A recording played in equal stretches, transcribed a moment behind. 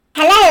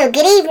Hello,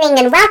 good evening,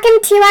 and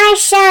welcome to our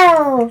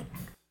show.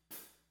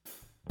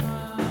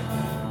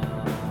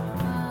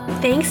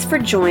 Thanks for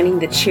joining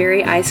the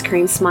Cherry Ice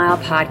Cream Smile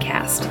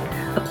podcast,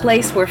 a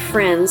place where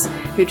friends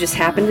who just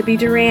happen to be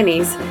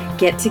Duranys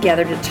get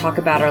together to talk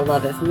about our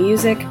love of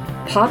music,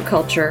 pop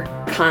culture,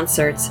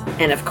 concerts,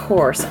 and of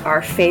course,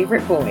 our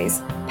favorite boys,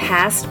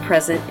 past,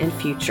 present, and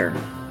future.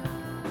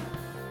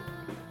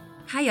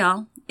 Hi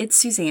y'all, it's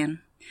Suzanne.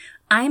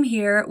 I'm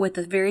here with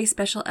a very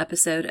special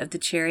episode of the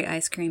Cherry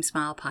Ice Cream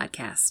Smile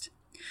podcast.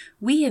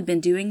 We have been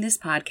doing this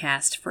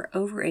podcast for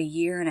over 1.5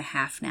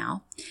 years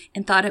now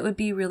and thought it would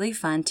be really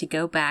fun to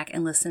go back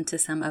and listen to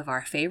some of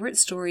our favorite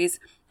stories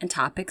and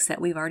topics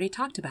that we've already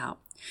talked about.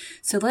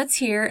 So let's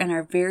hear in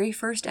our very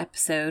first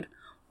episode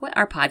what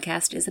our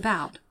podcast is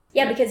about.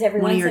 Yeah, because every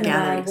once in a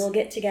while we'll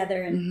get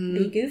together and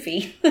be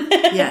goofy.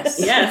 Yes.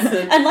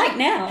 Unlike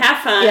now.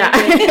 Have fun. Yeah.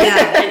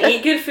 And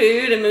eat good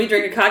food and maybe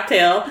drink a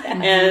cocktail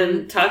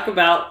and talk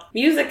about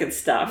music and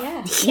stuff.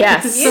 Yeah.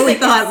 Yes. So we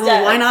thought,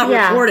 well, why not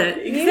record it?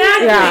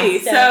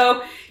 Exactly. Yeah.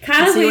 So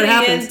kind of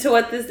leading into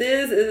what what this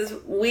is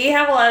we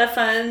have a lot of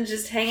fun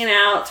just hanging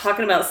out,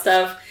 talking about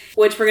stuff,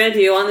 which we're going to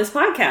do on this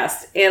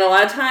podcast. And a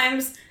lot of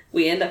times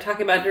we end up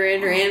talking about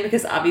Duran Duran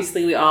because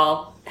obviously we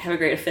all have a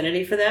great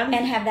affinity for them.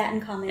 And have that in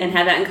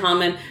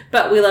common.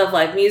 But we love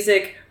live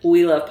music.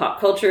 We love pop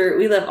culture.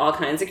 We love all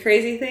kinds of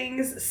crazy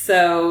things.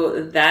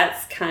 So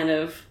that's kind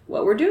of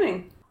what we're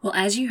doing. Well,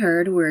 as you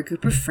heard, we're a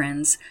group of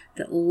friends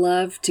that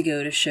love to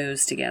go to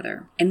shows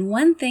together. And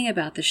one thing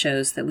about the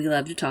shows that we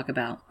love to talk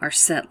about are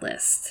set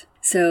lists.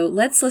 So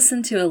let's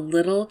listen to a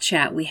little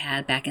chat we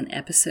had back in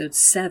episode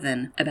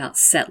 7 about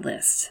set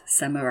lists,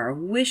 some of our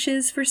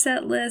wishes for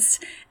set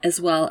lists,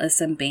 as well as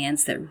some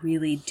bands that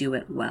really do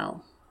it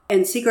well.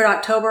 And Secret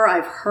October,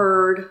 I've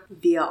heard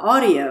via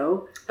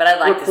audio. But I'd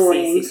like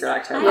recordings. to see Secret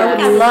October. I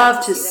would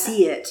love to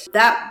see it.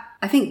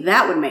 I think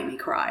that would make me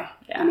cry.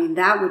 Yeah. I mean,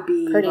 that would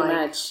be pretty like,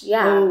 much,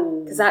 yeah.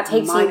 Because that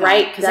takes my you God.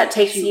 right. Because that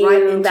takes you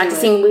right back to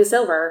seeing Blue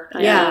Silver.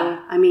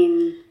 I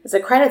mean, as the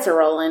credits are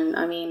rolling.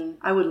 I mean,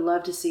 I would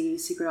love to see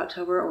Secret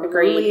October or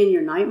Agreed. Lonely in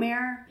Your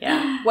Nightmare.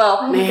 Yeah.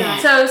 Well,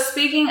 so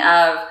speaking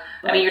of,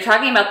 I mean, you're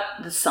talking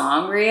about the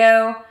song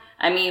Rio.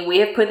 I mean, we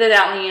have put it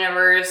out in the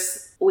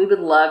universe. We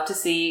would love to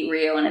see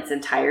Rio in its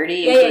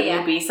entirety,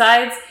 including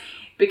B-sides,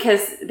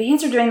 because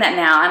bands are doing that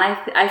now. And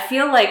I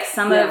feel like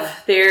some of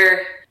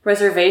their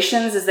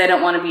reservations is they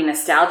don't want to be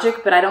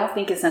nostalgic, but I don't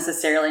think it's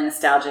necessarily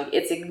nostalgic.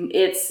 It's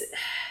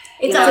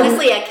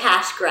honestly a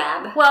cash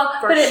grab. Well,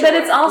 but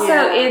it's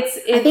also it's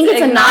I think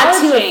it's a nod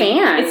to a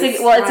fan. It's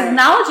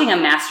acknowledging a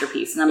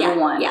masterpiece, number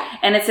one,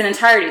 and it's an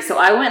entirety. So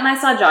I went and I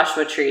saw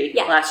Joshua Tree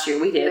last year.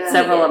 We did,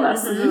 several of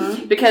us,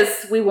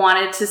 because we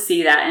wanted to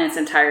see that in its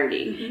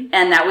entirety,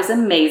 and that was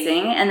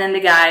amazing. And then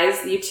the guys,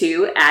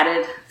 U2,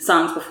 added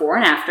songs before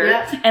and after,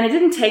 and it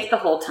didn't take the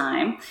whole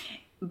time.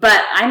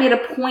 But I made a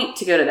point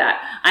to go to that.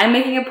 I'm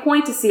making a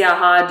point to see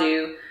Aha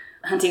do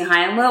Hunting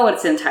High and Low in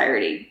its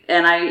entirety.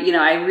 And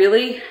I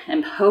really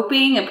am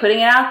hoping and putting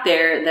it out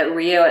there that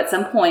Rio at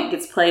some point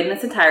gets played in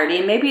its entirety.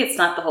 And maybe it's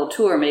not the whole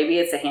tour. Maybe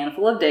it's a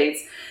handful of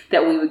dates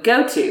that we would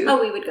go to. Oh,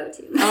 we would go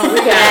to.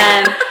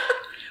 And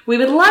we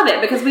would love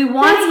it because we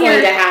want to hear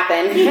to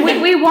happen.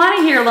 we want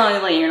to hear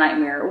Lonely in Your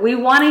Nightmare. We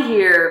want to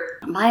hear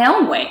My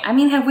Own Way. I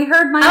mean, have we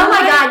heard My Own Way? Oh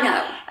my God,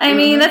 no. I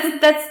mean,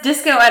 that's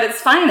disco at its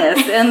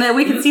finest. And then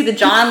we can see the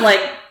John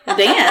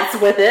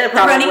dance with it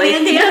probably. Running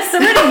Man dance. Yes, the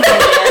Running Man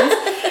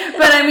dance.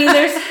 But I mean,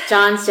 there's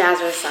John's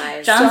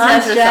Jazzercise.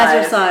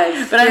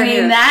 Jazzercise. But I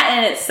mean, that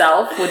in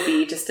itself would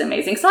be just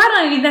amazing. So I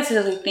don't even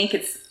necessarily think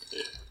it's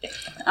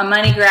a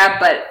money grab,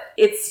 but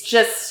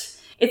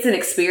it's an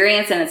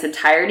experience in its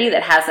entirety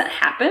that hasn't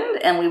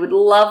happened, and we would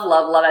love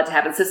that to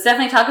happen. So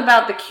Stephanie, talk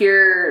about The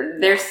Cure,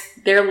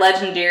 their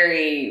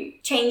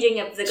legendary changing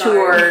of the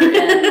tour guard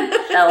in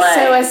LA.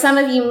 So as some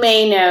of you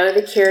may know,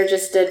 The Cure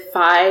just did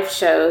 5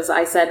 shows.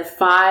 I said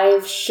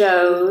 5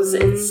 shows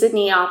at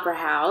Sydney Opera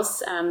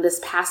House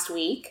this past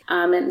week,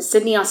 in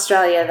Sydney,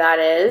 Australia, that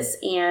is.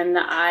 And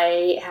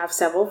I have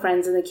several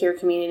friends in the Cure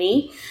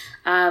community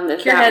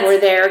that were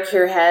there,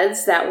 Cure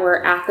heads, that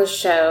were at the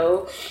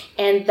show.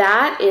 And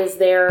that is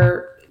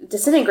their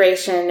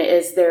Disintegration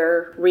is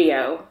their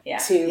Rio,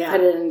 to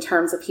put it in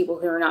terms of people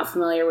who are not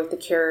familiar with the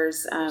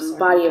Cure's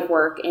body of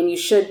work, and you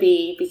should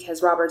be,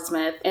 because Robert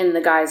Smith and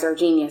the guys are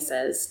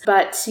geniuses.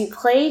 But to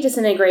play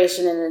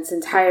Disintegration in its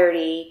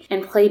entirety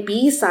and play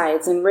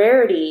B-sides and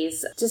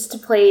rarities, just to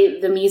play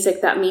the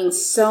music that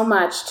means so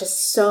much to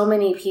so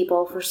many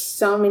people for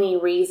so many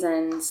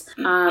reasons,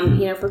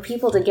 for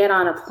people to get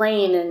on a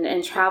plane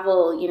and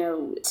travel,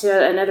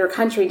 to another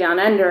country down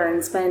under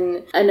and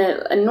spend an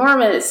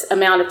enormous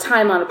amount of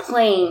time on on a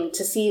plane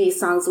to see these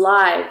songs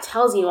live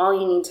tells you all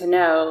you need to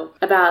know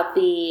about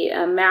the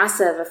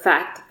massive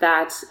effect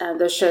that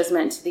those shows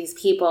meant to these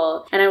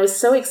people. And I was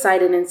so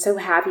excited and so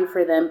happy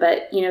for them.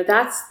 But,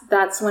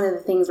 that's one of the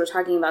things we're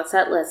talking about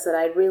set lists that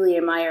I really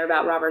admire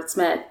about Robert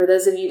Smith. For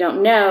those of you who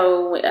don't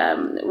know,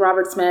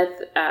 Robert Smith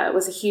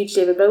was a huge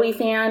David Bowie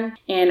fan.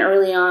 And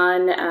early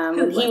on,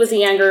 when he was a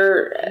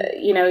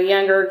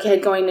younger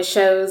kid going to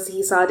shows,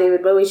 he saw a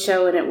David Bowie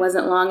show and it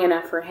wasn't long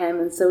enough for him.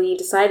 And so he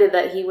decided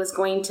that he was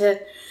going to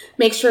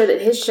make sure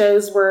that his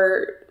shows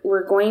were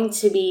going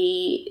to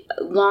be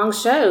long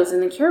shows,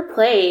 and the Cure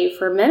play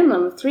for a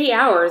minimum of 3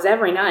 hours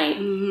every night.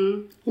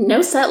 Mm-hmm.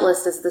 No set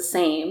list is the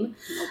same.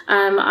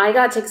 I've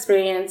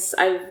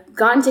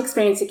gotten to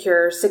experience the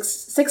Cure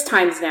six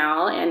times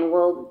now, and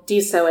will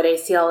do so at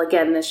ACL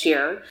again this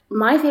year.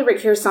 My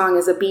favorite Cure song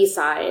is a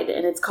B-side,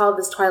 and it's called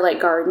This Twilight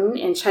Garden,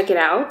 and check it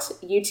out.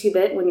 YouTube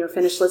it when you're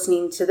finished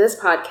listening to this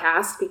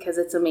podcast, because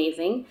it's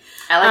amazing.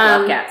 I like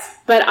Love Cats.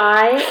 But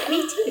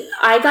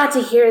I got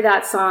to hear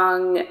that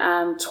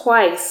song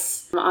twice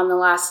on the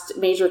last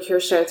major Cure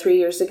show 3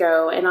 years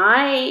ago, and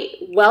I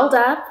welled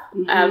up,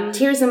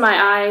 tears in my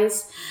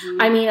eyes.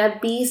 Mm-hmm. I mean, a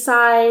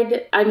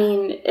B-side,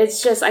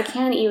 it's just, I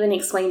can't even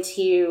explain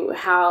to you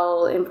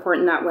how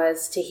important that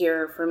was to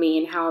hear for me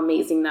and how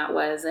amazing that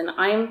was. And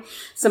I'm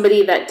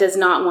somebody that does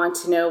not want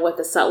to know what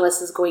the set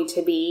list is going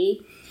to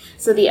be.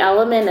 So the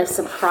element of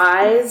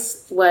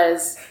surprise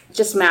was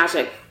just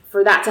magic.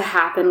 For that to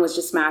happen was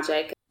just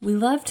magic. We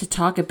love to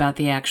talk about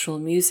the actual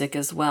music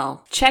as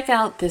well. Check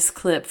out this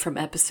clip from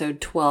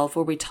episode 12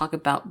 where we talk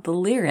about the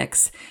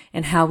lyrics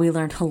and how we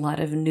learned a lot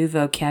of new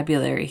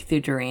vocabulary through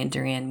Duran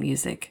Duran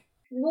music.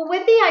 Well,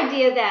 with the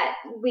idea that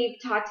we've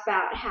talked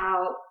about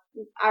how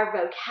our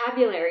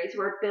vocabularies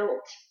were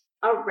built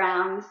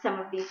around some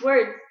of these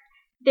words,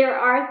 there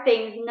are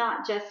things,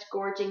 not just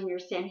gorging your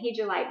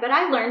Sanhedrolite, but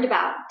I learned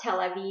about Tel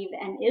Aviv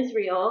and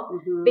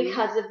Israel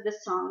because of the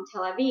song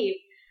Tel Aviv.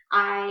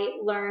 I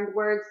learned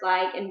words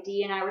like, and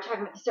Dee and I were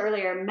talking about this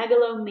earlier,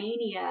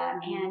 megalomania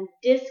and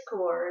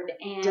discord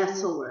and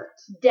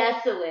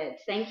desolate.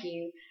 Thank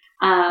you.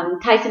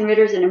 Tyson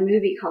Ritter's in a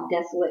movie called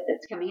Desolate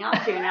that's coming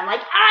out soon. I'm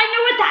like, I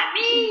know what that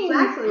means.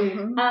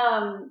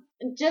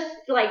 Exactly. Just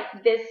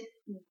like this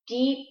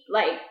deep,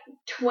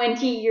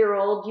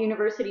 20-year-old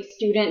university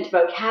student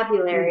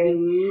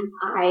vocabulary.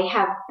 I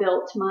have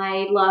built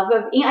my love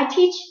of. I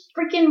teach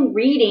freaking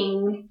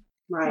reading.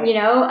 Right.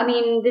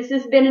 This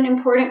has been an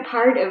important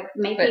part of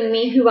making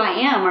me who I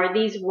am, are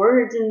these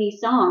words in these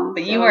songs.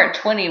 But you weren't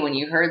 20 when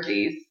you heard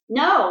these.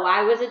 No,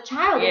 I was a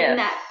child in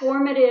that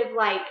formative,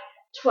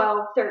 12,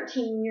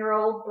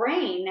 13-year-old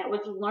brain that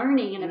was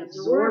learning and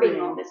absorbing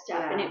all this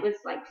stuff. Yeah. And it was,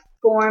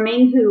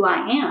 forming who I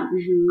am.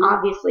 Mm-hmm.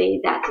 Obviously,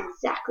 that's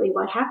exactly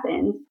what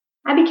happened.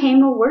 I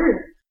became a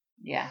word.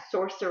 Yeah.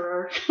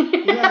 Sorcerer.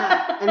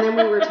 Yeah. And then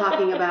we were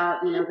talking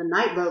about, the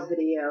Night Boat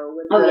video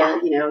with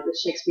the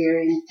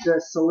Shakespearean, the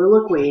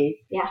soliloquy.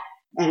 Yeah.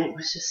 And it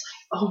was just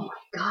oh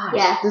my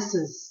gosh, this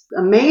is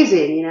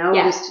amazing,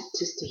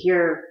 just to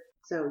hear.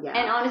 So, yeah.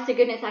 And honest to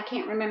goodness, I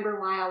can't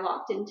remember why I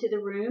walked into the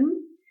room,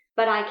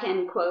 but I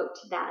can quote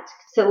that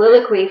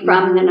soliloquy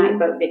from the Night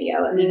Boat video.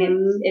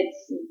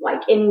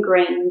 It's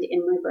ingrained in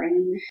my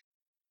brain.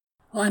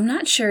 Well, I'm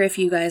not sure if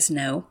you guys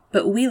know,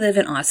 but we live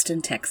in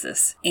Austin,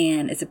 Texas,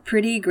 and it's a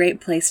pretty great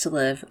place to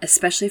live,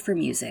 especially for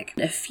music.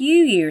 A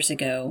few years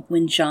ago,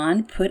 when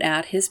John put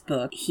out his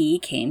book, he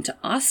came to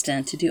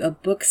Austin to do a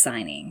book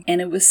signing, and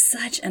it was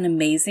such an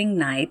amazing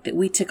night that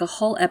we took a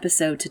whole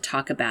episode to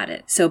talk about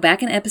it. So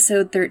back in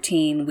episode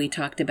 13, we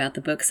talked about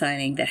the book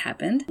signing that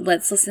happened.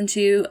 Let's listen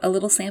to a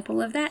little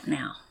sample of that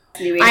now.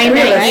 I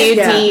met you,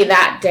 Dee,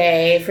 that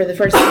day for the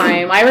first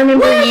time. I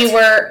remember you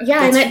were,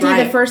 I met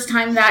Dee the first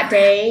time that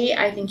day.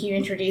 I think you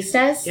introduced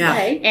us. Yeah.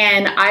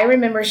 And I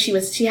remember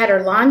she had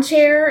her lawn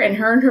chair, and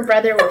her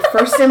brother were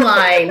first in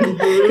line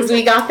because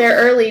we got there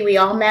early. We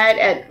all met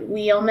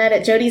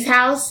at Jody's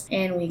house,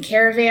 and we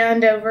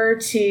caravaned over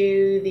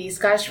to the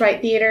Scottish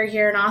Rite Theater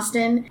here in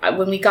Austin.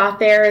 When we got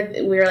there,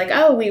 we were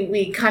like,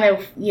 we kind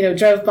of,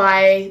 drove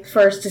by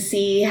first to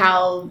see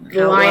how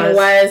the line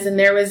was, and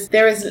there was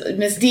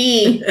Miss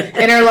Dee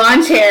in her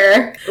lawn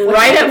chair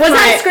right up front. Was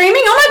I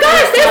screaming? Oh my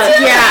gosh, that's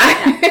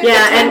you!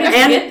 Yeah,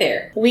 and get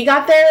there. We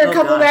got there a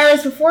couple of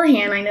hours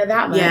beforehand. I know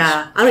that much.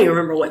 Yeah, I don't even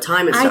remember what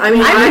time it started.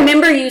 I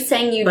remember you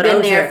saying you'd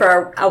been there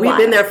for a while. We'd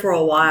been there for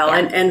a while,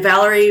 and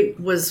Valerie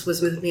was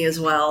with me as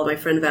well. My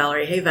friend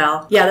Valerie. Hey,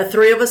 Val. Yeah, the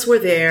three of us were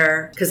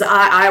there because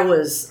I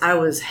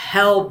was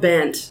hell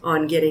bent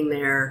on getting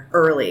there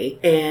early,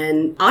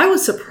 and I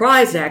was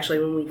surprised actually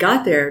when we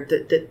got there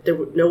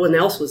that no one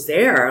else was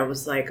there. I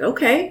was like,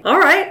 okay, all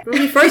right, we'll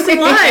be first in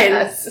line.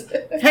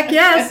 Heck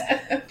yes.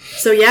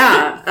 So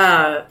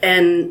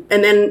and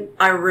then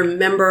I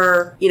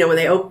remember,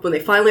 when they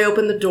finally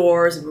opened the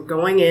doors and we're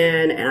going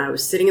in, and I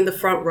was sitting in the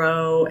front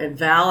row, and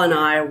Val and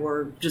I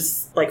were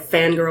just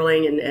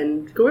fangirling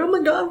and going, oh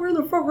my God, we're in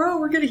the front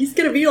row. He's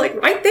gonna be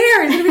right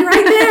there. He's gonna be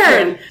right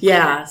there.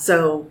 And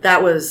so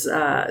that was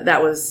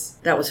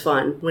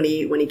fun when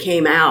he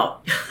came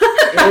out.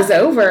 it was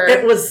over.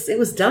 It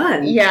was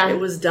done. Yeah. It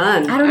was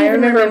done. I don't even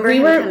remember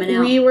him coming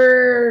out.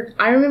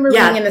 I remember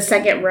being in the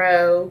second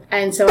row,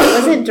 and so I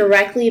wasn't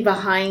directly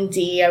behind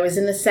Dee. I was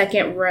in the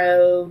second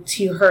row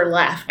to her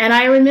left. And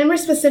I remember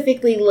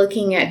specifically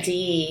looking at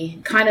Dee,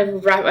 kind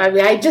of,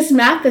 I just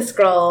met this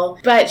girl,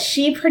 but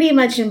she pretty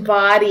much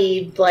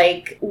embodied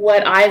like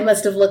what I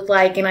must have looked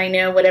like, and I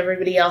know what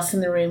everybody else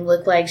in the room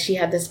looked like. She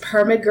had this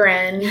perma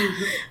grin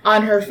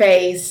on her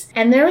face,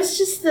 and there was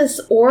just this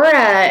aura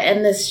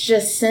and this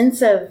just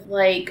sense of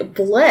like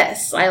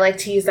bliss. I like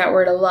to use that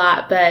word a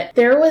lot, but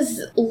there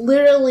was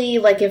literally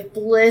like if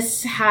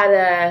bliss had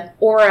a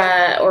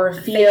aura or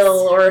a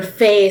feel or a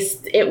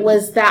face, it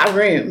was that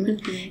room.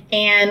 Mm-hmm.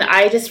 And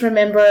I just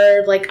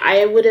remember like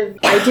I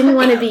didn't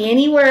want to be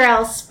anywhere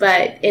else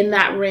but in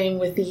that room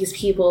with these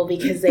people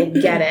because they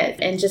get it,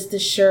 and just the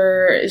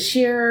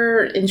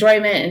sheer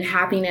enjoyment and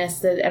happiness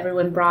that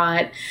everyone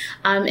brought.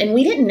 And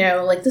we didn't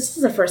know, like, this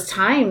was the first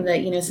time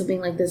that,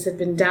 something like this had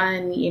been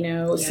done,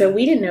 so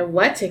we didn't know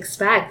what to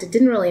expect. It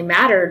didn't really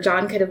matter.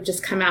 John could have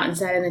just come out and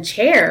sat in the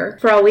chair.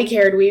 For all we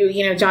cared,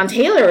 John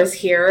Taylor was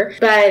here.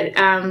 But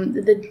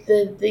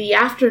the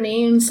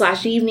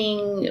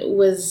afternoon/evening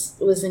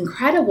was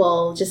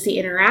incredible. Just the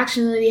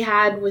interaction that he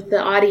had with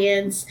the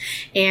audience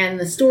and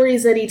the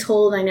stories that he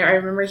told. I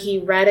remember he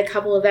read a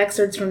couple of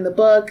excerpts from the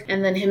book,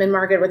 and then him and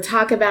Margaret would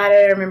talk about it.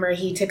 I remember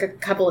he took a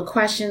couple of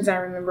questions. I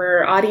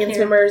remember audience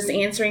members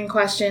answering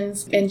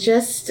questions, and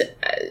just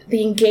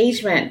the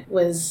engagement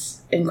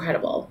was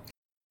incredible.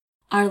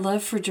 Our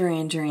love for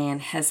Duran Duran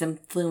has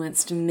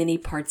influenced many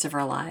parts of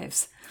our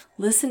lives.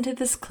 Listen to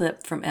this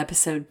clip from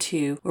episode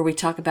 2 where we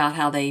talk about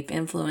how they've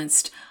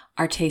influenced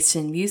our taste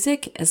in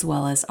music as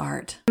well as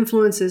art.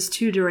 Influences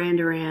to Duran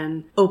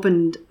Duran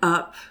opened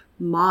up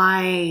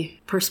my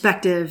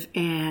perspective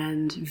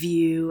and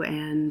view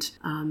and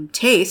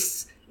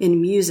tastes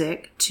in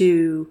music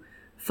to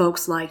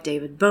folks like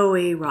David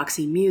Bowie,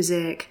 Roxy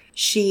Music,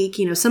 Chic.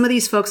 Some of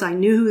these folks I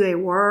knew who they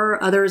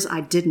were, others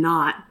I did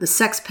not. The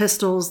Sex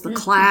Pistols, The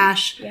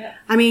Clash. Yeah.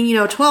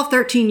 12,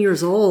 13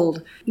 years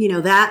old,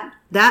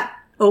 that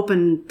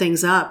opened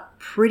things up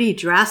pretty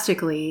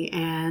drastically,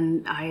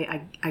 and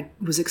I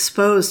was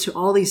exposed to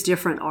all these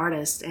different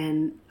artists,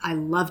 and I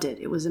loved it.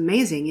 It was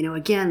amazing.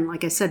 Again,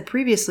 like I said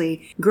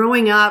previously,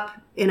 growing up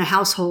in a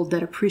household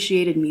that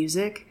appreciated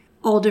music,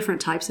 all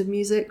different types of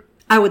music.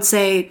 I would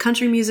say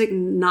country music,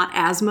 not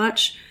as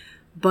much,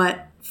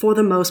 but for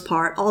the most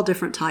part, all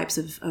different types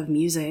of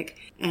music.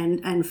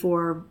 And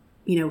for,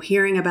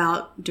 hearing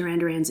about Duran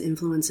Duran's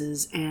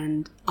influences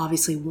and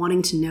obviously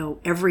wanting to know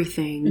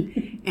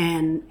everything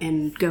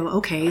and go,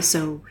 okay,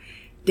 so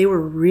they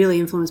were really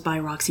influenced by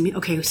Roxy Music.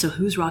 Okay, so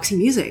who's Roxy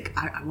Music?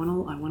 I want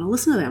to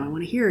listen to them. I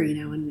want to hear, and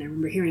I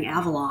remember hearing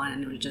Avalon,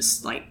 and it was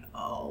just like,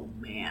 oh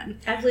man.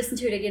 I've listened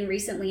to it again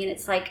recently, and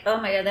it's like, oh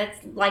my God, that's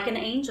like an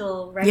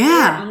angel right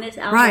there on this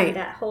album, right.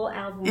 That whole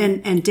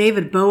album. And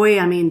David Bowie,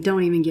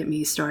 don't even get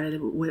me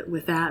started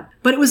with that.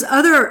 But it was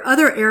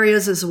other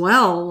areas as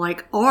well,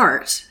 like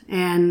art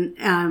and,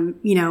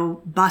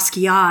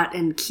 Basquiat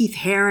and Keith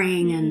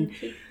Haring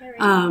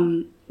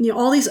and,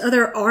 all these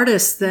other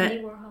artists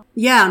that...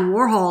 Yeah, and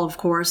Warhol, of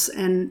course,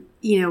 and,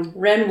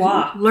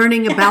 Renoir.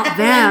 Learning about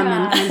them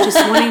and just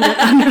wanting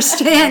to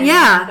understand.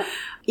 Yeah.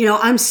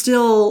 I'm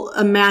still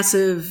a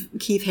massive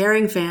Keith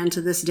Haring fan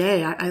to this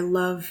day. I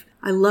love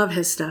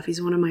his stuff.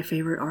 He's one of my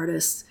favorite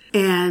artists.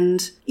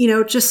 And,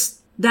 just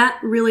that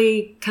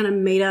really kind of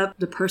made up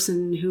the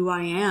person who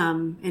I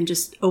am and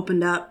just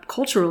opened up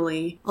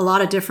culturally a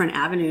lot of different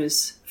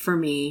avenues for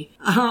me.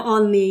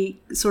 On the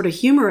sort of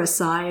humorous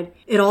side,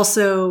 it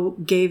also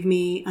gave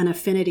me an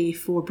affinity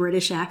for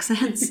British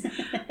accents.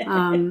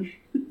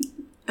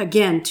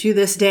 Again, to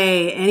this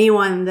day,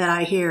 anyone that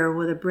I hear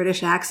with a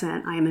British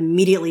accent, I am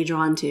immediately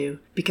drawn to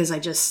because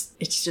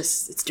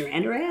it's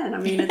Duran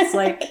Duran. It's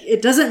like,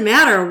 it doesn't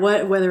matter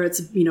whether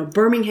it's,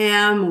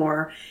 Birmingham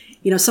or,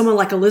 someone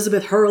like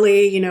Elizabeth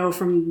Hurley,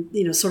 from,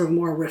 sort of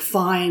more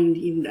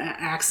refined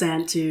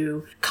accent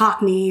to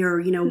Cockney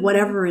or,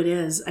 whatever it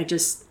is. I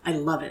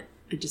love it.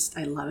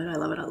 I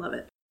love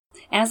it.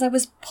 As I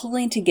was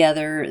pulling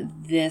together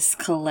this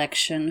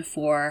collection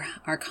for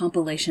our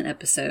compilation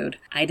episode,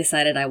 I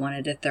decided I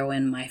wanted to throw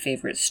in my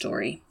favorite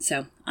story.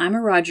 So I'm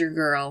a Roger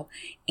girl,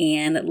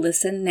 and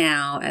listen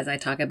now as I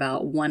talk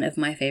about one of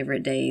my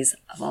favorite days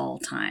of all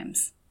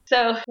times.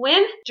 So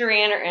when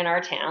Duran are in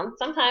our town,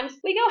 sometimes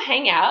we go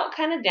hang out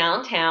kind of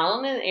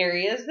downtown in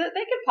areas that they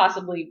could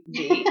possibly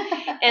be.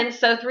 And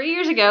so 3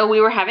 years ago,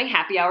 we were having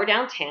happy hour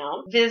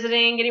downtown,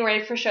 visiting, getting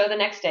ready for show the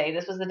next day.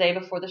 This was the day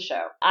before the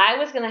show. I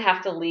was going to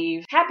have to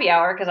leave happy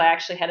hour because I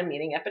actually had a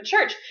meeting up at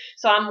church.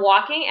 So I'm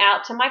walking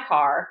out to my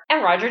car,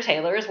 and Roger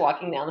Taylor is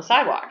walking down the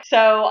sidewalk.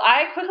 So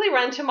I quickly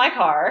run to my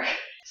car,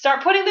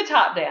 start putting the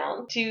top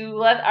down to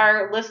let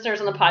our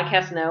listeners on the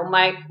podcast know.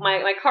 My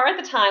car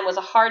at the time was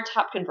a hard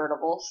top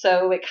convertible,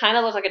 so it kind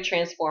of looked like a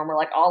transformer,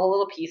 like all the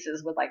little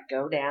pieces would like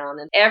go down,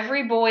 and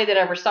every boy that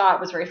ever saw it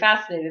was very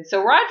fascinated.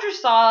 So Roger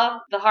saw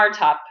the hard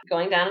top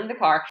going down in the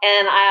car,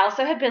 and I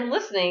also had been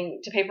listening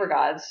to Paper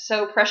Gods,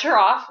 so Pressure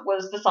Off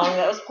was the song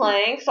that was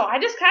playing, so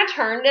I just kind of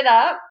turned it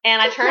up, and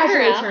I turned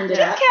around,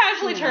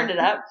 casually turned it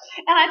up,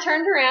 and I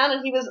turned around,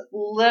 and he was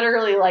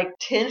literally like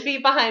 10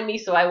 feet behind me,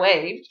 so I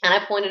waved, and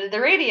I pointed at the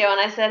radio,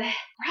 and I said,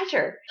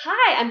 Roger,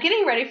 hi, I'm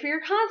getting ready for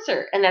your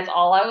concert. And that's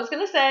all I was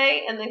going to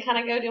say, and then kind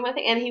of go do my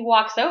thing. And he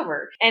walks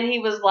over, and he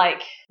was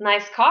like,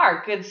 nice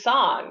car, good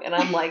song. And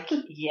I'm like,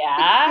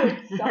 yeah.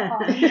 Good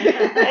song.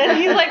 And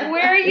he's like,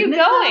 where are you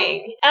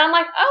going? And I'm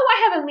like, oh,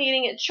 I have a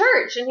meeting at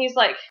church. And he's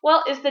like,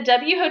 well, is the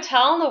W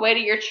Hotel on the way to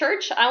your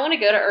church? I want to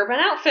go to Urban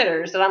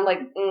Outfitters. And I'm like,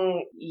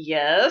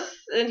 yes.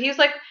 And he's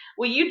like,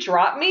 will you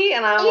drop me?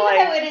 And I'm Even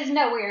like, though it is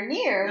nowhere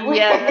near.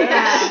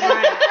 Yeah.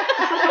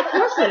 Right. Of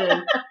course it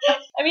is.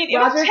 I mean,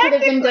 Roger could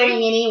have been going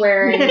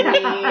anywhere, and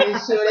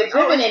she would have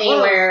driven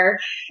anywhere.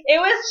 It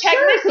was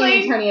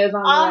technically San Antonio's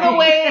on the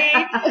way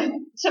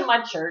to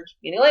my church.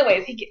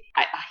 Anyways,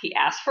 he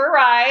asked for a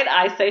ride.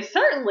 I say,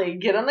 certainly,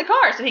 get in the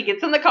car. So he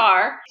gets in the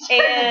car.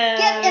 And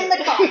get in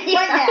the car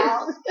right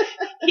now.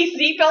 He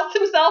seatbelts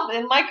himself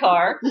in my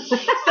car.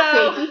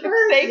 So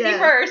safety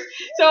first.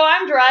 So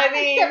I'm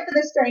driving. Except for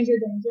the stranger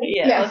danger.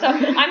 Yeah. So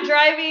I'm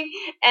driving,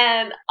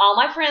 and all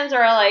my friends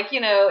are like,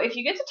 if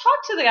you get to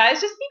talk to the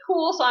guys, just be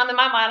cool. So I'm in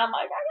my mind, I'm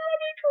like, I gotta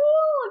be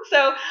cool. And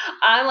so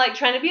I'm like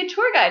trying to be a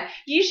tour guide.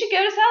 You should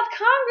go to South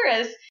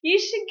Congress. You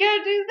should go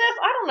do this.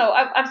 I don't know.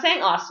 I'm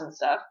saying Austin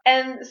stuff.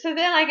 And so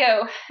then I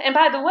go, and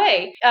by the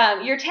way,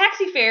 your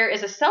taxi fare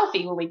is a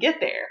selfie when we get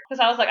there. Because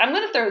I was like, I'm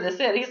going to throw this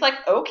in. He's like,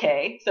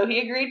 okay. So he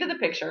agreed to the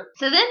picture.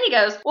 So then he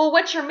goes, well,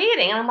 what's your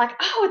meeting? And I'm like,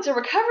 oh, it's a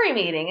recovery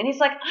meeting. And he's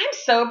like, I'm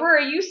sober. Are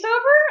you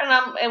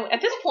sober? And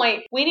at this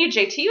point, we knew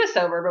JT was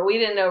sober, but we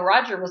didn't know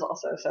Roger was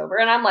also sober.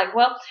 And I'm like,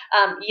 well,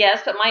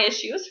 yes, but my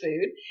issue is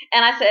food.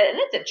 And I said, and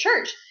it's at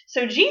church.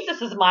 So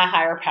Jesus is my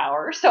higher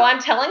power. So I'm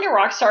telling a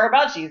rock star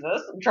about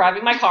Jesus. I'm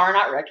driving my car,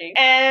 not wrecking.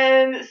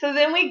 And so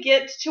then we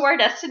get to our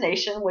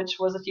destination, which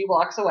was a few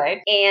blocks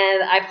away.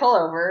 And I pull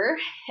over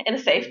in a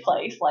safe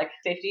place, like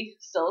safety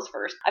still is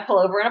first. I pull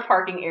over in a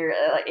parking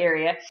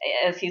area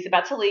as he's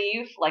about to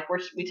leave. Like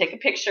we take a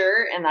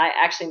picture, and I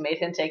actually made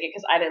him take it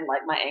because I didn't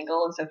like my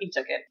angle, and so he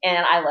took it.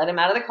 And I let him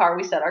out of the car.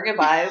 We said our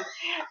goodbyes.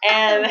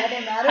 And let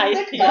him out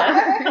of the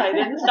car. I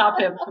didn't stop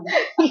him from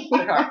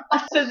the car.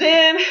 So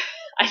then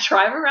I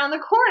drive around the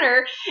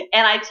corner,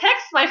 and I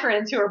text my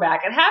friends who are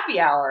back at happy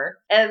hour,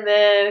 and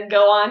then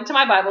go on to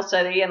my Bible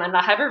study, and I'm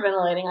not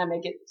hyperventilating. I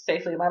make it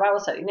safely in my Bible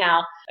study.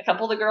 Now, a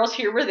couple of the girls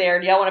here were there.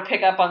 Do y'all want to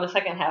pick up on the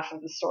second half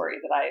of the story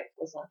that I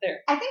was not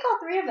there? I think all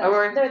three of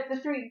us, the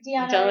three,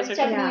 Deanna,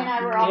 Stephanie, and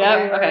I were all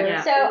there. Okay.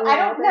 Yeah. So I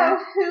don't know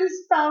whose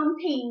phone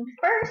pinged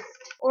first,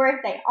 or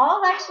if they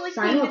all actually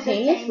pinged at the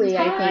same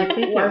time. I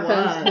think our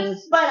phones pinged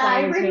but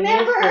I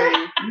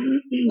remember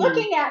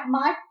looking at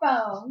my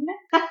phone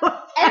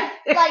and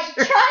like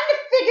trying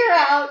to figure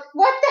out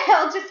what the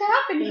hell just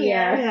happened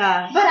here.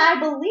 Yeah. But I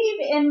believe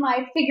in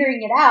my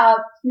figuring it out,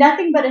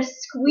 nothing but a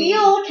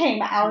squeal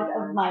came out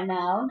of my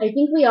mouth. I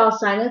think we all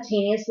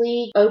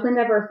simultaneously opened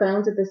up our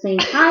phones at the same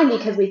time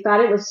because we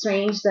thought it was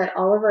strange that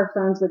all of our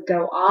phones would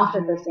go off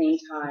at the same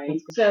time.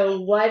 So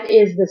what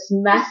is this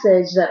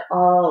message that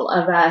all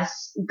of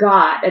us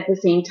got at the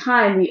same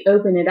time? We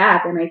opened it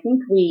up, and I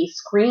think we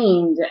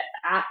screamed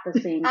at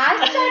the same time.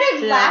 I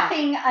started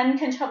laughing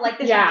uncontrollably, like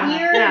this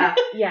weird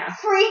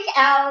freak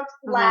out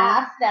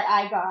laugh that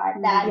I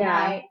got that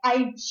night.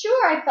 I'm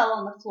sure I fell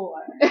on the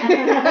floor.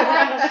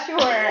 I'm sure.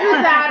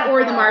 That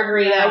or the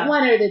margarita,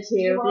 one or the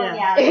two. Well,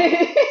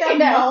 so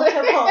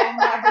multiple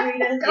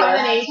margaritas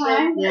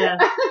combination. Yeah.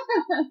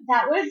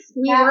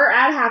 We were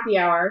at happy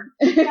hour.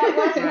 That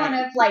was one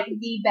of like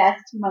the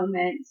best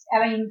moments.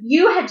 I mean,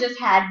 you had just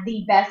had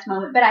the best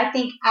moment, but I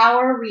think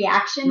our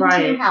reaction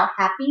to how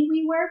happy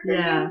we were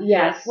for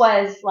you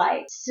was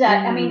like,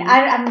 I mean,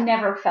 I've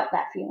never felt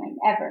that feeling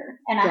ever,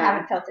 and I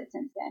haven't felt it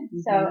since then.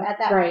 So at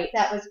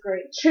that was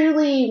great.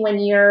 Truly, when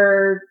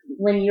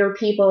your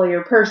people,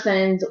 your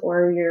persons,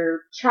 or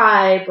your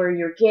tribe, or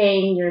your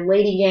gang, your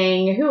lady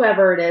gang,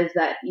 whoever it is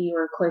that you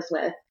are close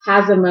with,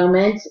 has a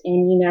moment,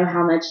 and you know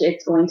how much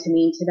it's going to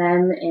mean to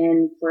them,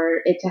 and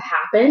for it to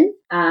happen,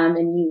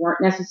 and you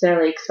weren't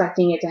necessarily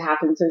expecting it to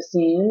happen so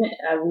soon.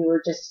 We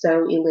were just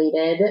so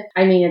elated.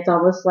 I mean, it's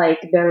almost like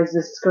there was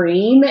this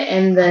scream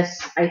and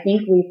this, I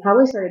think we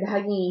probably started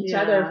hugging each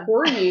other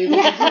for you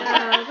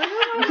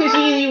because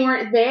you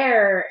weren't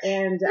there,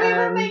 and we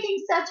were making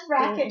such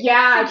racket.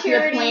 To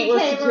the point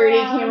where security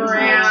came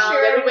around.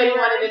 There everybody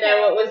wanted to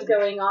know what was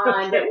going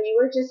on. But we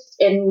were just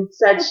in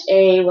such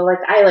a, well, like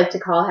I like to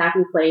call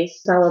happy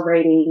place,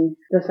 celebrating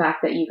the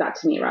fact that you got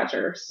to meet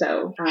Roger.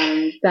 So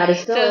that is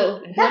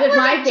still one of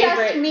my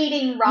favorite. Just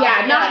meeting Roger.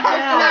 Yeah,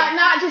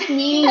 not just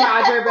meeting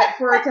Roger, but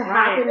for it to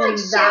happen in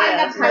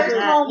that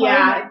personal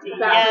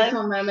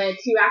moment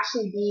to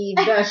actually be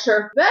the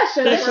chauffeur.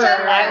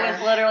 I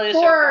was literally the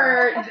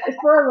chauffeur.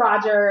 For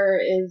Roger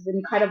is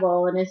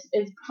incredible, and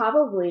is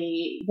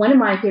probably one of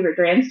my favorite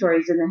Duran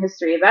stories in the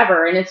history of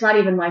ever, and it's not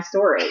even my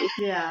story.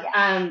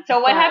 Yeah. So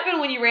what happened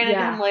when you ran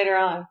into him later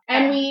on?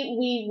 And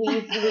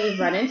we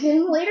run into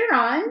him later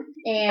on,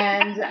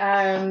 and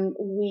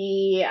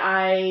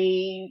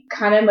I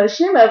kind of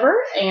motion him over,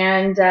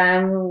 and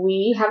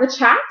we have a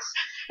chat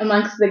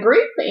amongst the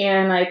group,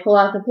 and I pull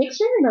out the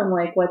picture, and I'm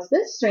like, "What's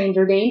this?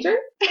 Stranger danger?"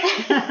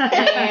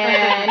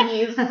 And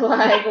he's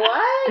like,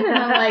 "What?" And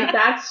I'm like,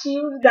 "That's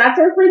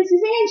our friend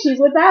Suzanne. She's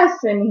with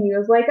us." And he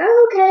was like,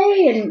 "Oh,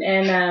 okay."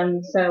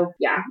 And so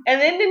yeah. And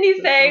then didn't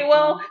he say,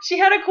 "Well, she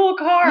had a cool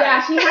car."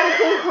 Yeah, she had a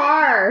cool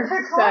car.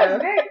 Her car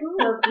is very cool.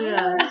 Her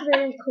car is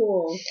very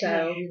cool.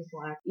 So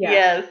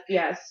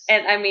yes.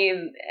 And I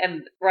mean,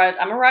 and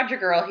I'm a Roger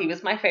girl. He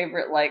was my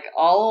favorite, like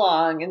all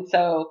along. And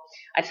so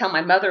I tell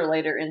my mother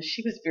later, and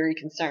she was very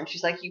concerned.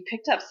 She's like, "You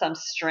picked up some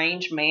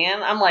strange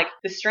man." I'm like,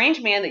 "The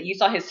strange man that you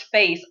saw his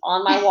face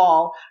on my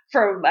wall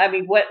for, I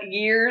mean, what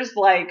years?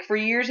 Like for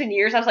years and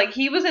years." I was like,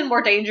 he was in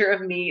more danger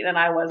of me than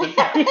I was of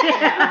him.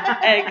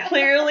 And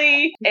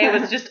clearly it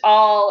was just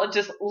all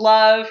just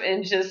love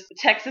and just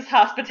Texas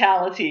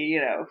hospitality,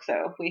 so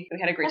we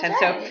had a great time.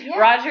 Right. So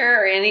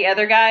Roger or any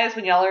other guys,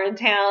 when y'all are in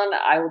town,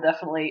 I will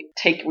definitely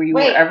take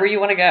wherever you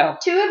want to go.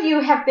 2 of you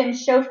have been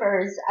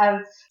chauffeurs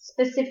of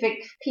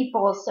specific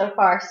people so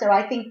far, so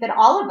I think that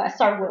all of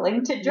us are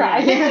willing to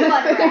drive anyone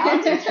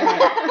around. Somebody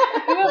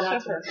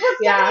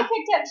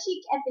picked up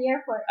Chic at the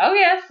airport. Oh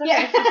yes,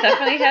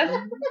 Stephanie has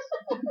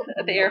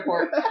at the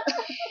airport.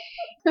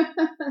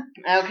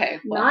 Okay,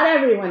 well. Not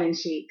everyone in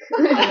Chic.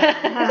 Close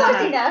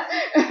enough.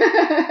 The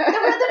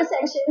rhythm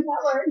section,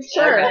 that works.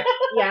 Sure. Okay.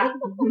 Yeah.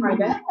 I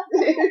bet.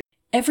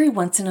 Every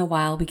once in a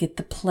while, we get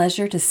the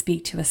pleasure to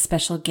speak to a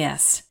special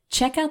guest.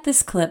 Check out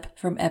this clip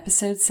from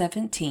episode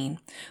 17,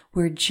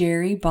 where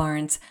Jerry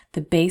Barnes,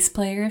 the bass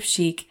player of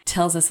Chic,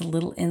 tells us a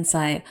little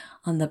insight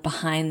on the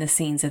behind the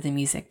scenes of the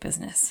music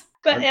business.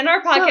 But in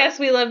our podcast,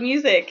 we love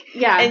music.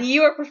 Yeah. And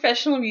you are a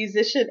professional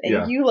musician,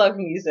 and you love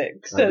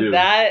music. So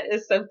that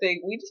is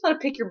something we just want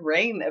to pick your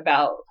brain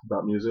about.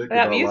 About music?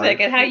 About music life.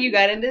 And how you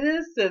got into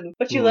this and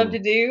what you love to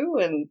do.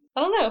 And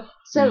I don't know.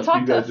 So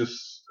you guys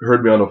just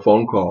heard me on a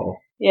phone call.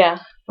 Yeah.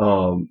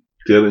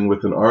 Dealing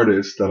with an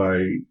artist that I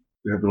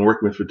have been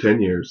working with for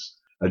 10 years.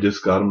 I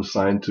just got him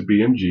signed to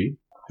BMG.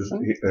 His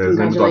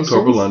name is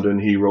October London.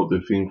 He wrote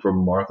the theme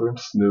from Martha and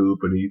Snoop,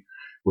 and he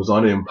was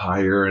on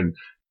Empire, and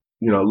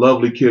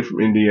lovely kid from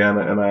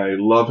Indiana, and I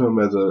love him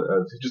as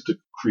just a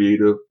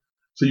creative.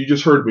 So you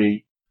just heard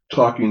me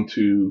talking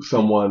to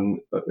someone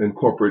in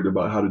corporate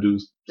about how to do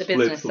the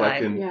splits, so I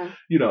can,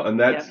 and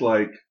that's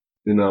like,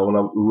 when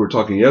we were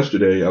talking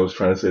yesterday, I was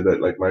trying to say that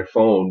like my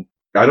phone,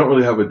 I don't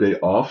really have a day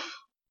off.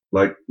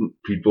 Like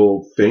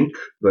people think,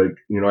 like,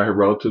 I have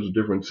relatives in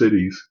different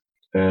cities,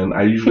 and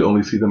I usually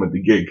only see them at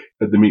the gig,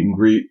 at the meet and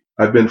greet.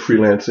 I've been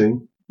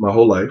freelancing my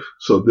whole life,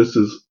 so this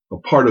is a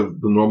part of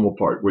the normal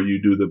part where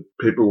you do the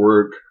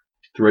paperwork,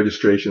 the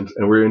registrations,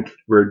 and we're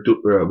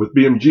with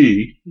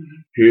BMG.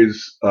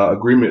 His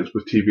agreement is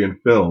with TV and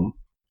film,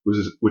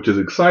 which is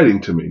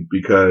exciting to me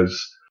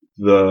because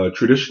the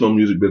traditional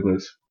music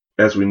business,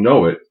 as we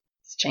know it,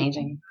 it's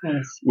changing.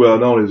 Yes. Well,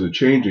 not only is it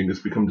changing, it's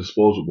become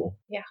disposable.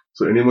 Yeah.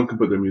 So anyone can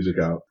put their music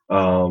out.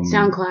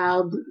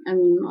 SoundCloud,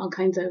 all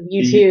kinds of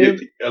YouTube.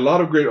 A lot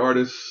of great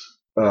artists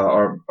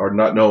are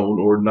not known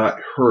or not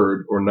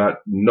heard or not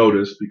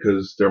noticed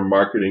because their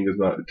marketing is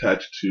not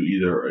attached to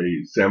either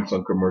a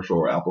Samsung commercial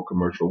or Apple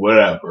commercial,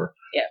 whatever.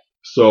 Yeah.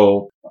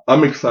 So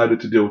I'm excited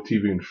to deal with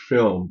TV and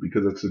film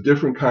because it's a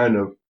different kind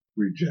of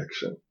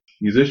rejection.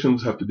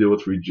 Musicians have to deal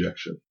with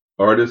rejection.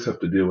 Artists have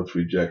to deal with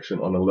rejection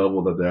on a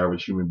level that the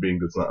average human being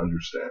does not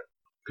understand.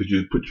 Because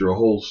you put your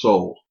whole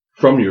soul,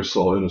 from your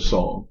soul, in a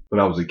song.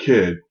 When I was a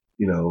kid,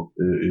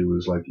 it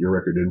was like your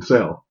record didn't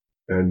sell.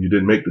 And you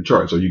didn't make the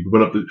charts. So you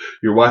went up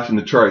you're watching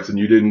the charts and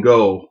you didn't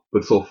go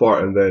but so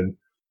far. And then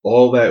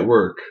all that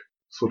work,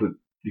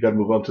 you got to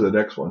move on to the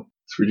next one.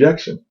 It's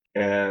rejection.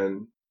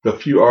 And the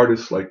few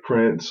artists like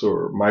Prince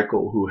or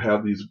Michael who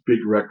have these big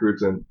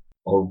records and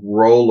a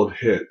roll of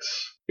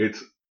hits,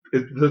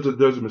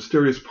 there's a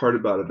mysterious part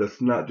about it that's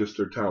not just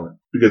their talent.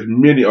 Because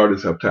many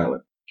artists have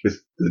talent.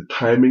 It's the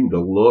timing, the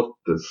look,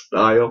 the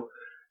style.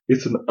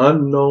 It's an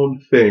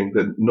unknown thing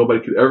that nobody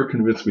could ever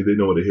convince me they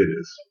know what a hit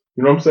is.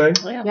 You know what I'm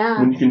saying?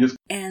 Yeah. When you can just...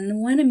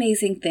 And one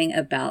amazing thing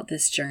about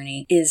this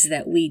journey is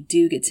that we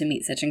do get to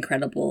meet such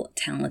incredible,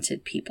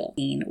 talented people.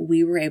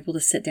 We were able to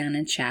sit down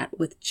and chat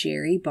with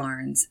Jerry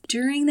Barnes.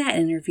 During that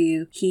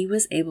interview, he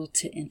was able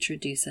to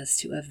introduce us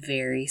to a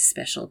very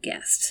special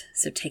guest.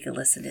 So take a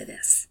listen to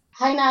this.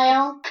 Hi,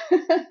 Niall.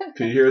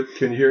 Can you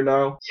hear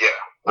Niall? Yeah,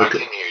 I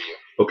can hear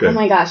you. Okay. Oh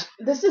my gosh.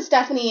 This is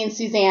Stephanie and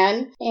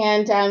Suzanne.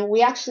 And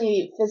we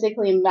actually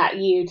physically met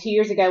you 2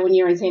 years ago when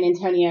you were in San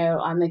Antonio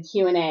on the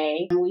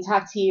Q&A. And we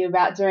talked to you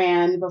about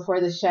Duran before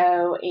the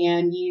show.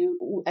 And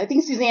I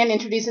think Suzanne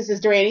introduced us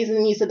as Duranis, and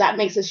then you said that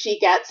makes us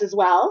Chiquettes as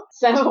well.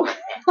 So,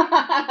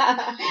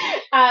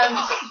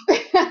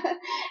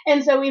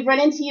 and so we've run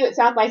into you at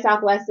South by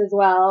Southwest as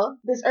well.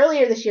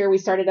 Earlier this year, we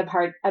started a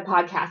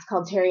podcast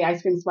called Cherry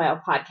Ice Cream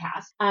Smile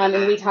Podcast.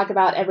 And we talk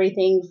about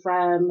everything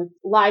from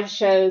live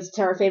shows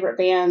to our favorite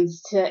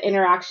bands to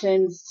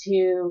interactions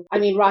to,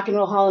 Rock and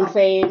Roll Hall of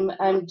Fame,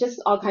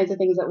 just all kinds of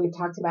things that we've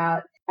talked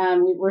about.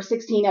 We're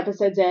 16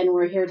 episodes in.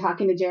 We're here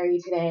talking to Jerry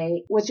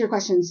today. What's your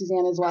question,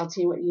 Suzanne, as well,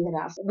 too, what you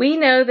had asked? We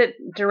know that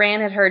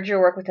Duran had heard your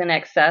work with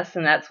INXS,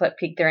 and that's what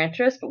piqued their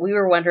interest, but we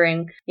were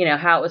wondering,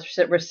 how it was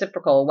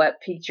reciprocal. What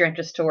piqued your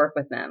interest to work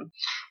with them?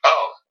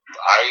 Oh,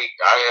 I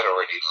had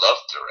already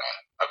loved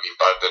Duran.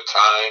 By the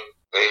time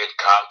they had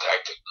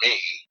contacted me,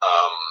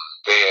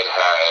 they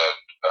had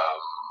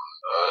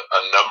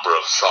a number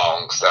of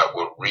songs that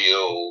were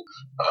real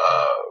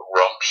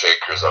rump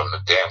shakers on the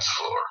dance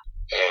floor.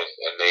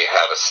 And they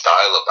had a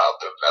style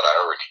about them that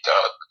I already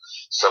dug.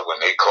 So when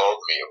they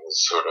called me, it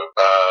was sort of,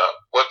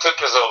 what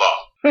took you so long?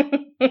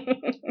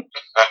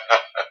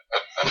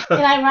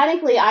 And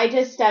ironically,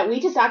 we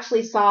just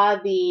actually saw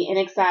the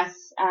INXS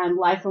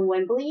Live from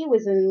Wembley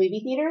was in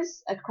movie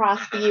theaters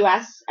across the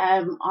U.S.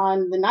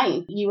 On the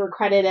 9th. You were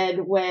credited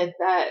with,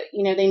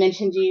 they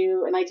mentioned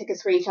you, and I took a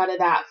screenshot of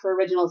that for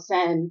Original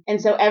Sin.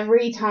 And so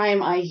every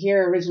time I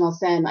hear Original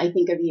Sin, I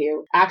think of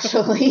you,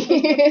 actually.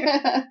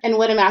 And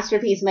what a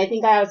masterpiece. And I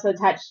think I also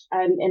touched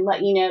and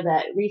let you know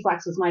that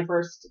Reflex was my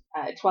first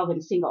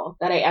 12-inch single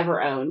that I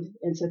ever owned.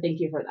 And so thank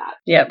you for that.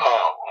 Yep.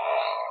 Oh.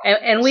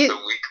 And we...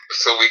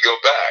 So we go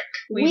back.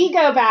 We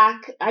go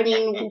back.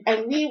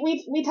 And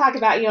we talk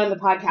about you on the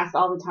podcast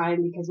all the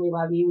time because we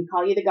love you. We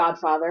call you the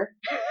Godfather.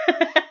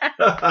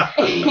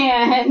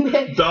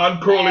 And Don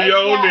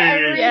Corleone.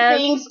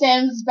 Everything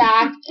stems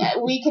back.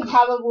 We could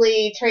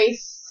probably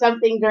trace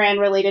something Duran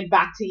related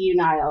back to you,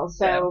 Niall.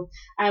 So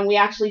we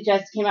actually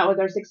just came out with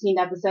our 16th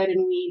episode,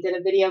 and we did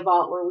a video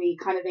vault where we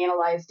kind of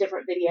analyzed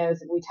different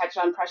videos, and we touched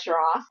on Pressure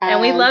Off.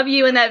 And we love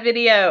you in that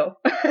video.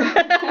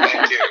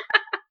 Thank you.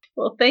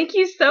 Well, thank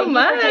you so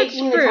much for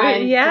taking the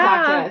time to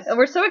talk to us.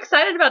 We're so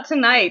excited about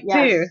tonight,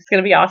 too. It's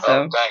going to be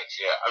awesome. Oh, thanks,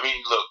 yeah.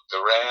 Look,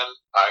 Duran,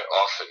 I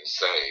often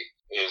say,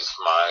 is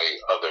my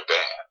other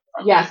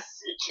band. Yes.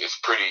 It's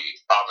pretty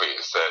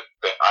obvious that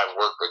I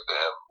work with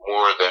them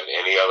more than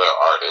any other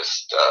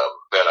artist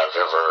that I've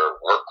ever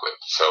worked with.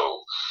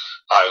 So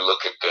I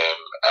look at them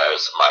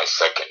as my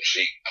second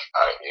Chic.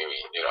 I don't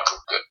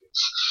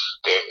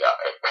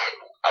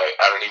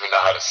even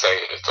know how to say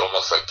it. It's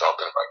almost like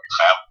talking about your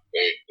family.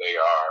 They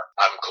are.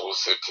 I'm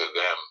closer to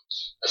them,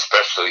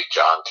 especially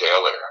John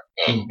Taylor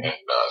and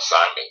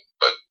Simon,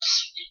 but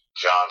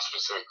John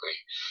specifically,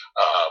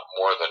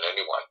 more than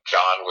anyone.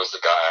 John was the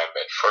guy I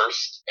met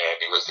first,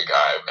 Andy was the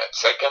guy I met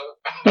second.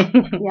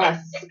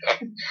 Yes.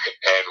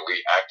 And we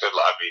acted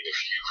like, if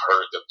you've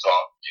heard them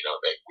talk,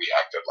 we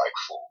acted like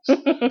fools.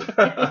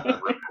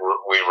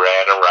 we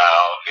ran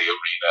around the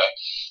arena.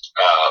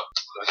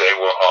 They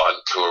were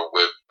on tour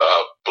with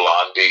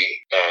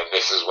Blondie, and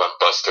this is when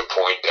Buster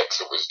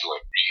Poindexter was doing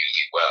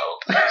really well.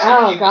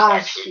 So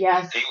gosh,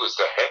 yes. He was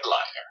the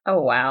headliner.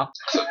 Oh, wow.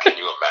 So can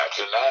you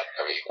imagine that?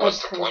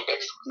 Buster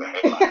Poindexter was the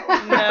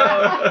headliner. No.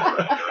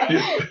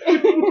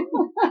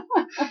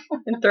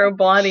 And throw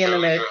Blondie in the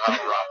mix. How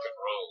rock and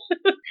roll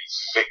is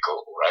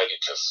fickle, right?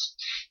 It just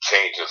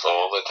changes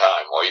all the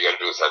time. All you got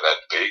to do is have that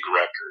big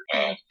record,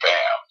 and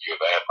bam, you're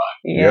the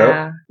headliner. Yeah.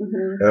 Yep.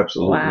 Mm-hmm.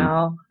 Absolutely.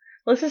 Wow.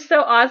 Well, this is so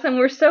awesome.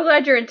 We're so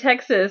glad you're in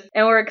Texas,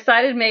 and we're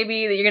excited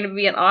maybe that you're going to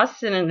be in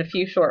Austin in a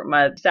few short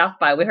months. South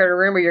by. We heard a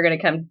rumor you're going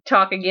to come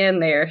talk again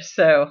there.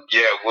 So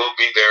yeah, we'll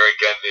be there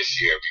again this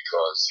year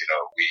because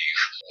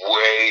we've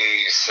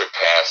way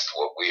surpassed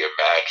what we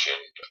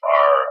imagined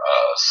our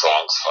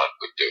Songs Fund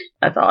would do.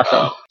 That's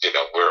awesome.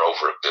 We're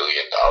over $1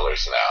 billion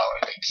now,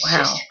 and it's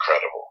just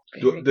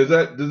incredible.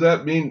 Does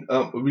that mean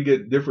we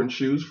get different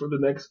shoes for the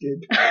next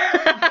gig?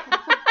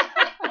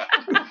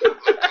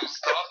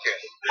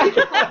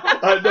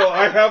 I know,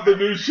 I have the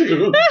new shoes.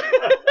 Finally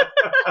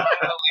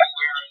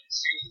wearing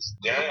shoes.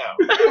 Damn.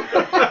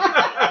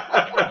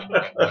 I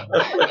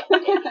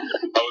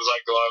was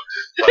like,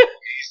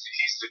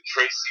 he's the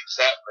Tracy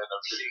Chapman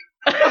of Chic.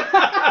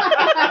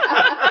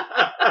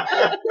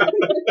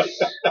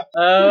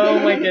 Oh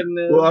my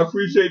goodness. Well, I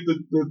appreciate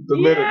the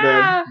minute,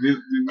 man.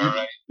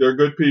 They're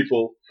good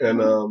people, and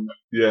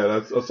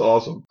that's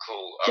awesome.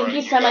 Cool. Thank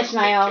you so much,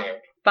 Niall.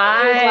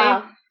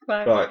 Bye.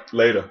 Bye. All right,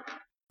 later.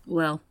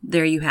 Well,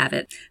 there you have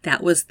it.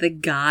 That was the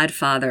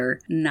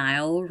Godfather,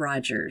 Nile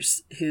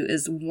Rodgers, who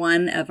is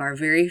one of our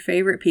very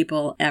favorite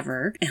people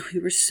ever. And we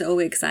were so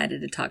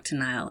excited to talk to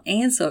Nile,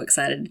 and so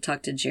excited to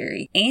talk to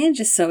Jerry, and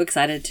just so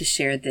excited to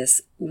share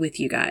this with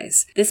you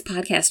guys. This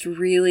podcast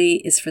really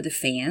is for the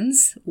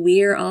fans.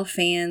 We're all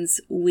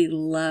fans. We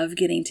love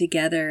getting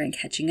together and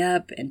catching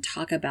up and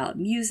talk about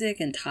music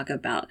and talk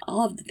about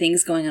all of the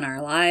things going on in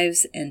our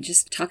lives and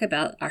just talk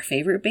about our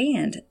favorite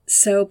band.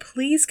 So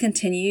please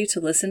continue to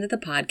listen to the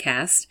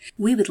podcast.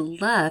 We would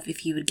love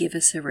if you would give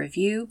us a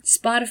review,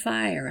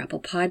 Spotify or Apple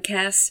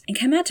Podcasts, and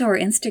come out to our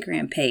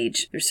Instagram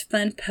page. There's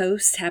fun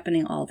posts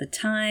happening all the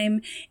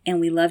time, and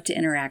we love to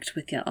interact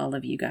with all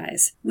of you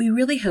guys. We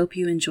really hope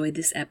you enjoyed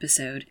this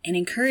episode and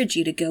encourage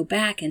you to go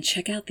back and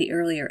check out the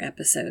earlier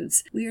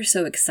episodes. We are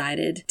so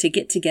excited to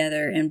get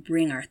together and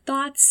bring our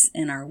thoughts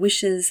and our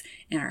wishes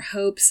and our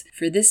hopes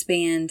for this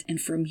band and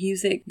for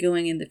music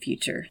going in the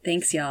future.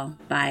 Thanks, y'all.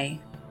 Bye.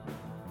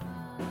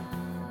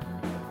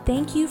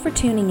 Thank you for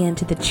tuning in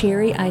to the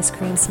Cherry Ice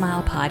Cream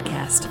Smile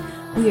podcast.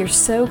 We are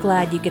so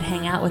glad you could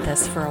hang out with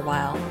us for a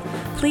while.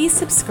 Please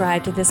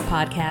subscribe to this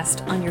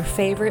podcast on your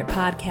favorite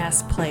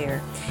podcast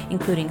player,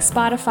 including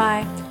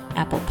Spotify,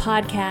 Apple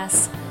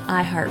Podcasts,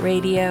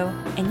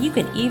 iHeartRadio, and you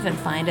can even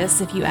find us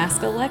if you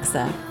ask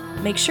Alexa.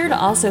 Make sure to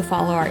also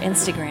follow our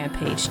Instagram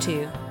page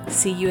too.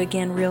 See you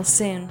again real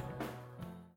soon.